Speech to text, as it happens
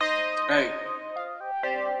Hey.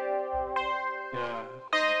 Yeah.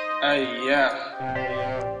 Hey, yeah.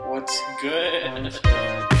 Yeah. What's good? What's good?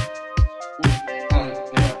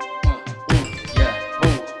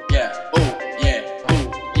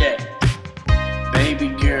 Baby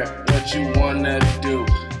girl, what you wanna do?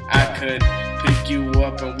 I could pick you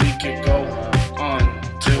up and we could go on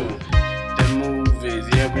to the movies.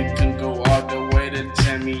 Yeah, we can go all the way to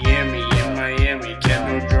Miami in Miami,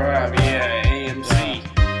 Kendall Drive, yeah, AMC.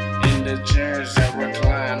 In the chairs that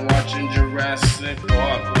recline, watching Jurassic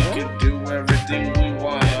Park. We could do everything we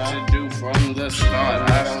wanted to do from the start.